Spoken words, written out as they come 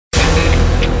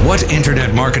What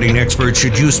internet marketing expert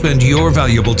should you spend your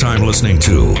valuable time listening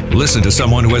to? Listen to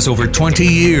someone who has over 20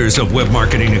 years of web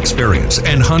marketing experience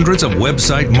and hundreds of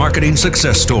website marketing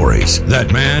success stories.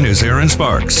 That man is Aaron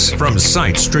Sparks from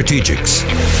Site Strategics.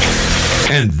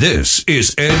 And this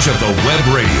is Edge of the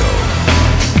Web Radio.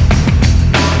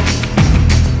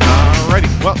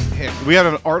 Alrighty. Well, we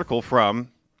have an article from,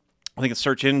 I think it's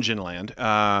Search Engine Land.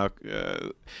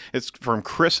 It's from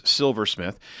Chris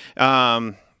Silversmith.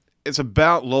 It's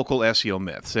about local SEO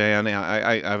myths, and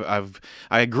I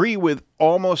agree with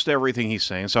almost everything he's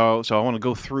saying. So I want to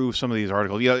go through some of these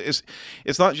articles.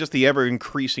 It's not just the ever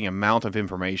increasing amount of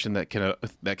information that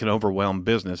can overwhelm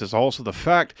business. It's also the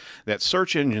fact that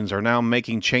search engines are now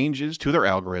making changes to their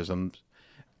algorithms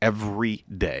every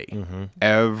day. Mm-hmm.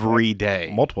 Every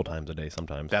day, multiple times a day,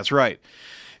 sometimes. That's right.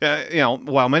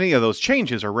 While many of those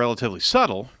changes are relatively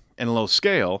subtle and low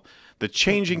scale, the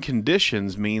changing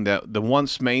conditions mean that the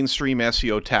once mainstream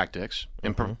SEO tactics,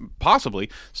 and possibly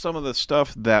some of the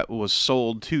stuff that was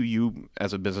sold to you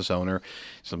as a business owner,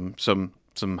 some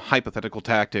hypothetical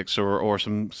tactics or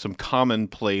some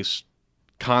commonplace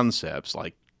concepts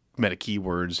like meta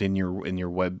keywords in your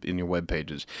web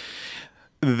pages.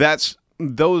 That's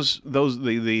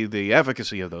the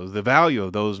efficacy of those, the value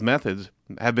of those methods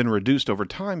have been reduced over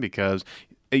time because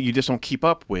you just don't keep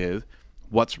up with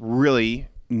what's really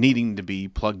needing to be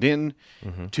plugged in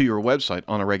to your website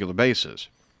on a regular basis.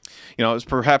 It's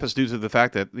perhaps due to the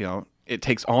fact that, it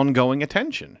takes ongoing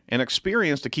attention and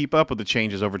experience to keep up with the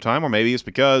changes over time, or maybe it's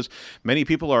because many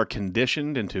people are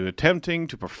conditioned into attempting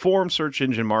to perform search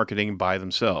engine marketing by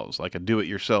themselves, like a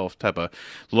do-it-yourself type of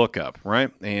lookup,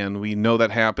 right? And we know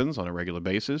that happens on a regular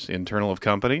basis, internal of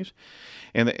companies.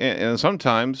 And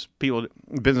sometimes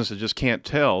businesses just can't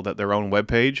tell that their own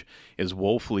webpage is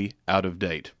woefully out of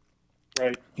date.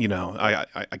 Right.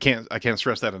 I can't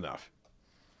stress that enough.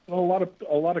 Well,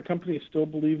 a lot of companies still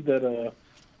believe that a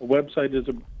website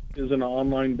is an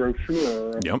online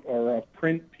brochure or a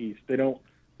print piece. They don't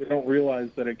realize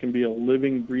that it can be a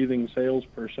living, breathing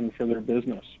salesperson for their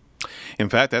business. In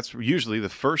fact, that's usually the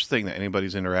first thing that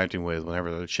anybody's interacting with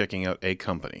whenever they're checking out a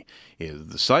company is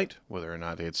the site, whether or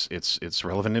not it's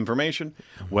relevant information,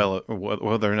 whether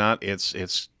or not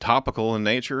it's topical in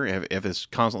nature, if it's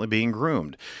constantly being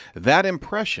groomed. That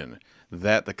impression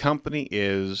that the company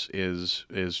is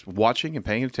watching and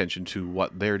paying attention to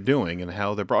what they're doing and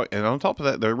how and on top of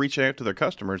that, they're reaching out to their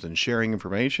customers and sharing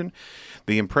information.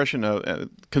 The impression of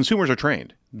consumers are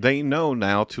trained. They know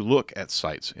now to look at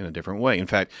sites in a different way. In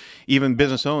fact, even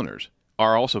business owners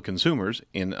are also consumers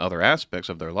in other aspects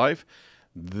of their life.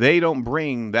 They don't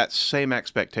bring that same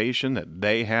expectation that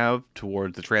they have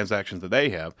towards the transactions that they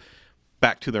have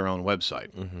back to their own website.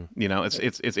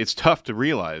 It's tough to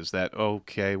realize that,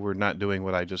 okay, we're not doing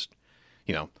what I just,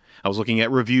 I was looking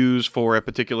at reviews for a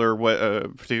particular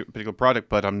particular product,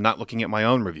 but I'm not looking at my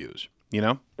own reviews,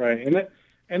 Right.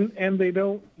 And they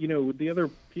don't, the other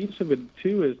piece of it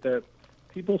too is that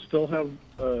people still have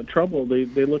trouble. They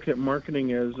look at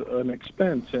marketing as an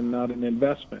expense and not an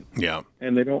investment. Yeah.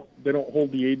 And they don't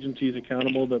hold the agencies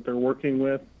accountable that they're working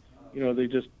with. They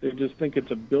just think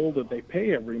it's a bill that they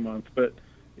pay every month, but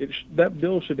that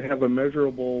bill should have a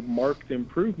measurable, marked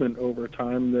improvement over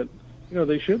time that,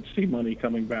 they should see money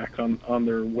coming back on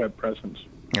their web presence.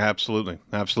 Absolutely.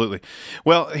 Absolutely.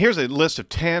 Well, here's a list of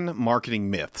 10 marketing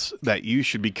myths that you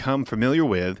should become familiar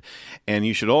with, and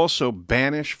you should also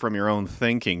banish from your own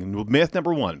thinking. Myth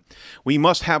number 1, we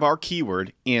must have our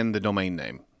keyword in the domain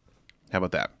name. How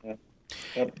about that? Yeah.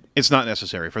 Yep. It's not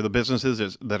necessary for the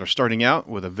businesses that are starting out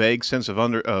with a vague sense of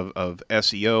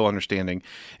SEO understanding.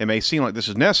 It may seem like this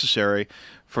is necessary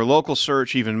for local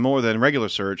search even more than regular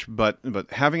search, but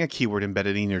having a keyword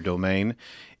embedded in your domain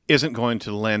isn't going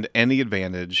to lend any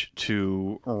advantage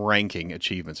to ranking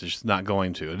achievements. It's just not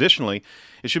going to. Additionally,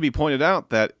 it should be pointed out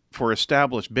that for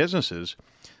established businesses,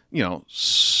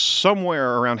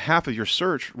 somewhere around half of your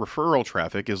search referral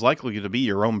traffic is likely to be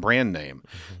your own brand name.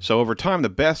 So over time, the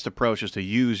best approach is to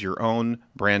use your own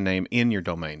brand name in your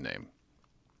domain name.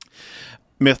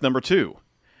 Myth number 2,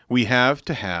 we have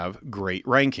to have great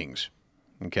rankings.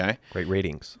 Okay? Great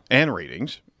ratings. And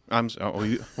ratings. Well,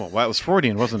 that was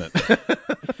Freudian, wasn't it?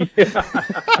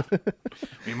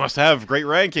 We must have great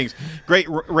rankings, great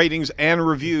ratings and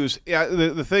reviews. Yeah,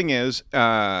 the thing is,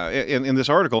 in this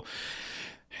article,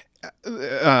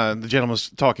 the gentleman was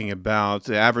talking about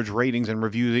the average ratings and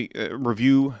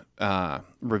reviews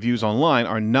online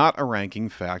are not a ranking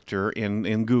factor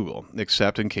in Google,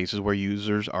 except in cases where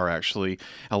users are actually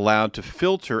allowed to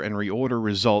filter and reorder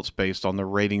results based on the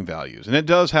rating values. And it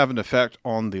does have an effect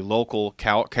on the local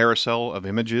carousel of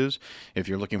images if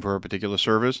you're looking for a particular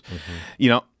service.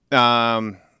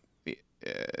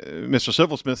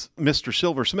 Mr.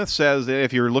 Silversmith says that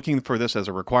if you're looking for this as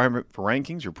a requirement for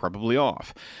rankings, you're probably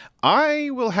off. I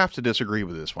will have to disagree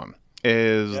with this one.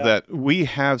 That we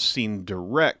have seen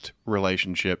direct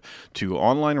relationship to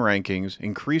online rankings,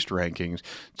 increased rankings,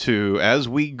 to as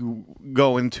we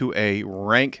go into a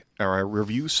rank or a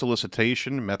review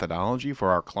solicitation methodology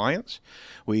for our clients,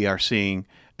 we are seeing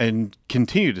and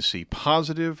continue to see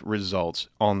positive results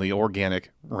on the organic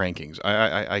rankings.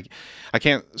 I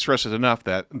can't stress it enough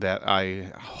that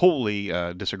I wholly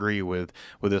disagree with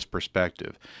this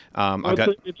perspective.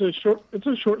 It's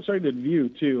a short-sighted view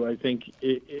too. I think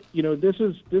this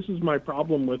is my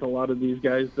problem with a lot of these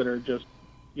guys that are just,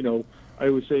 I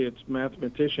would say it's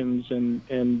mathematicians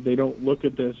and they don't look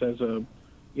at this as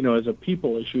a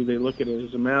people issue. They look at it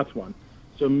as a math one.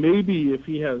 So maybe if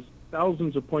he has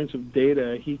thousands of points of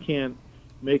data, he can't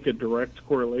make a direct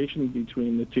correlation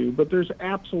between the two, but there's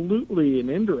absolutely an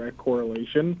indirect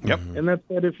correlation. Yep. And that's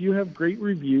that if you have great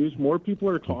reviews, more people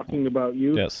are talking about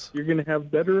you, you're going to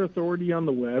have better authority on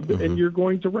the web, and you're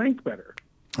going to rank better.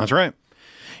 That's right.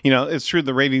 It's true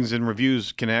the ratings and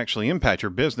reviews can actually impact your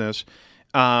business.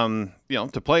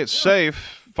 To play it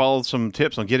safe, follow some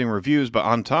tips on getting reviews, but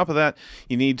on top of that,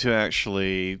 you need to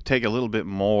actually take a little bit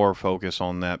more focus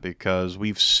on that because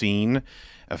we've seen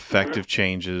effective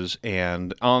changes,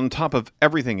 and on top of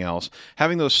everything else,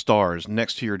 having those stars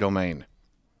next to your domain,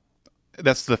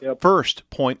 that's the first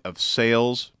point of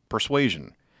sales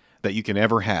persuasion that you can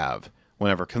ever have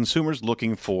whenever consumers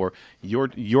looking for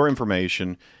your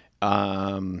information.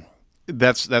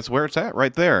 That's where it's at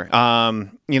right there.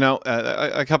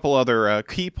 A couple other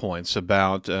key points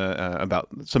about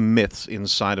some myths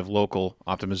inside of local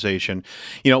optimization.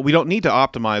 We don't need to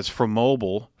optimize for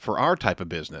mobile for our type of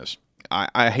business.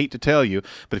 I hate to tell you,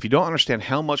 but if you don't understand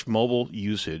how much mobile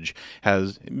usage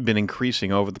has been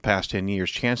increasing over the past 10 years,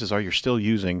 chances are you're still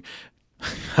using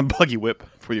a buggy whip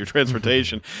for your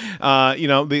transportation.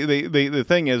 The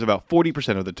thing is, about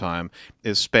 40% of the time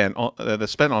is spent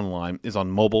online is on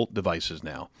mobile devices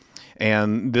now.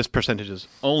 And this percentage is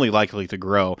only likely to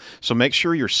grow. So make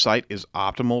sure your site is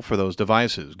optimal for those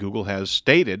devices. Google has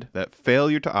stated that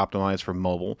failure to optimize for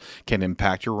mobile can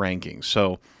impact your rankings.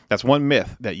 So that's one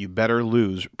myth that you better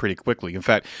lose pretty quickly. In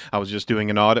fact, I was just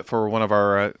doing an audit for one of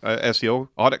our SEO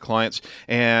audit clients,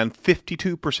 and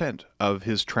 52% of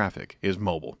his traffic is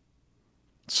mobile.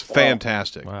 It's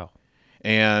fantastic. Wow.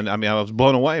 And I was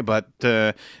blown away, but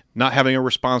not having a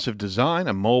responsive design,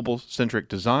 a mobile-centric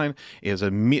design, is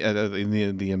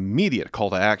the immediate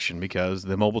call to action because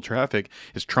the mobile traffic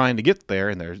is trying to get there,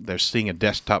 and they're seeing a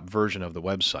desktop version of the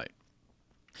website.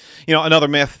 Another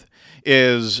myth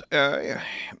is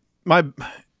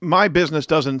my business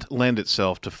doesn't lend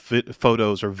itself to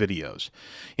photos or videos.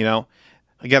 I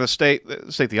got to state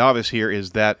the obvious here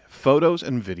is that photos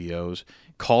and videos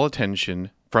call attention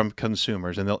from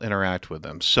consumers, and they'll interact with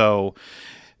them. So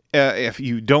if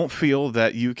you don't feel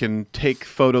that you can take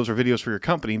photos or videos for your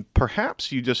company,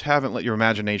 perhaps you just haven't let your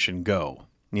imagination go.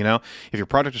 If your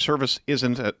product or service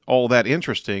isn't all that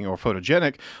interesting or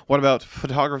photogenic, what about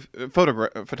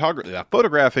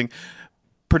photographing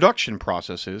production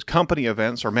processes, company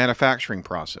events, or manufacturing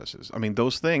processes?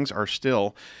 Those things are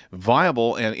still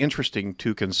viable and interesting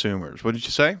to consumers. What did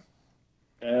you say?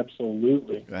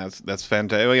 Absolutely. That's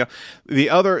fantastic. The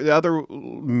other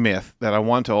myth that I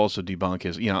want to also debunk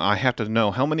is, I have to know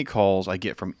how many calls I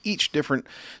get from each different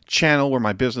channel where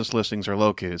my business listings are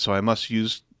located, so I must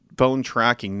use phone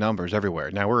tracking numbers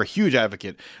everywhere. Now, we're a huge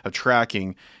advocate of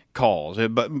tracking calls,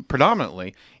 but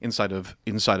predominantly inside of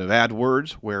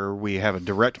AdWords, where we have a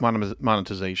direct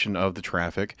monetization of the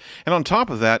traffic, and on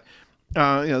top of that,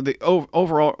 the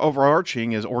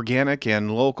overarching is organic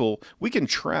and local. We can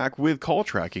track with call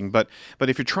tracking, but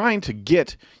if you're trying to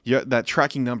get that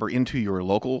tracking number into your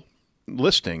local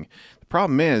listing, the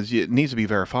problem is it needs to be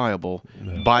verifiable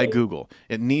by Google.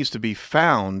 It needs to be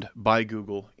found by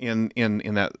Google in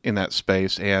that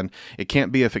space, and it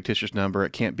can't be a fictitious number.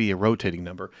 It can't be a rotating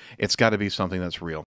number. It's got to be something that's real.